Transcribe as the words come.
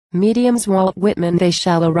Mediums Walt Whitman. They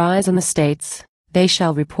shall arise in the states. They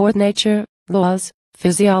shall report nature, laws,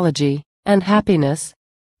 physiology, and happiness.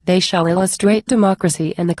 They shall illustrate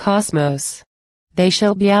democracy and the cosmos. They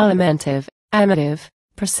shall be alimentive, amative,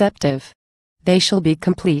 perceptive. They shall be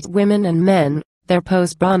complete women and men, their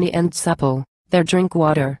pose brawny and supple, their drink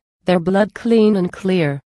water, their blood clean and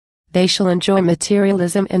clear. They shall enjoy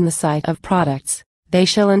materialism in the sight of products. They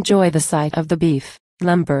shall enjoy the sight of the beef,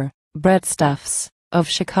 lumber, breadstuffs, of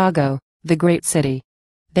Chicago, the great city.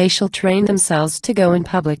 They shall train themselves to go in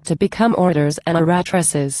public to become orators and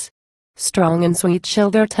oratresses. Strong and sweet shall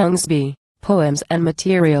their tongues be, poems and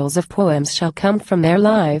materials of poems shall come from their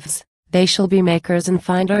lives. They shall be makers and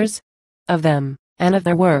finders. Of them, and of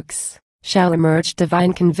their works, shall emerge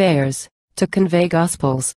divine conveyors, to convey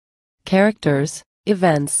gospels. Characters,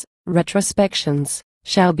 events, retrospections,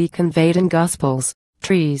 shall be conveyed in gospels.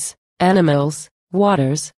 Trees, animals,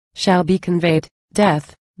 waters, shall be conveyed.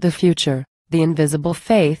 Death, the future, the invisible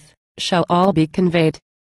faith, shall all be conveyed.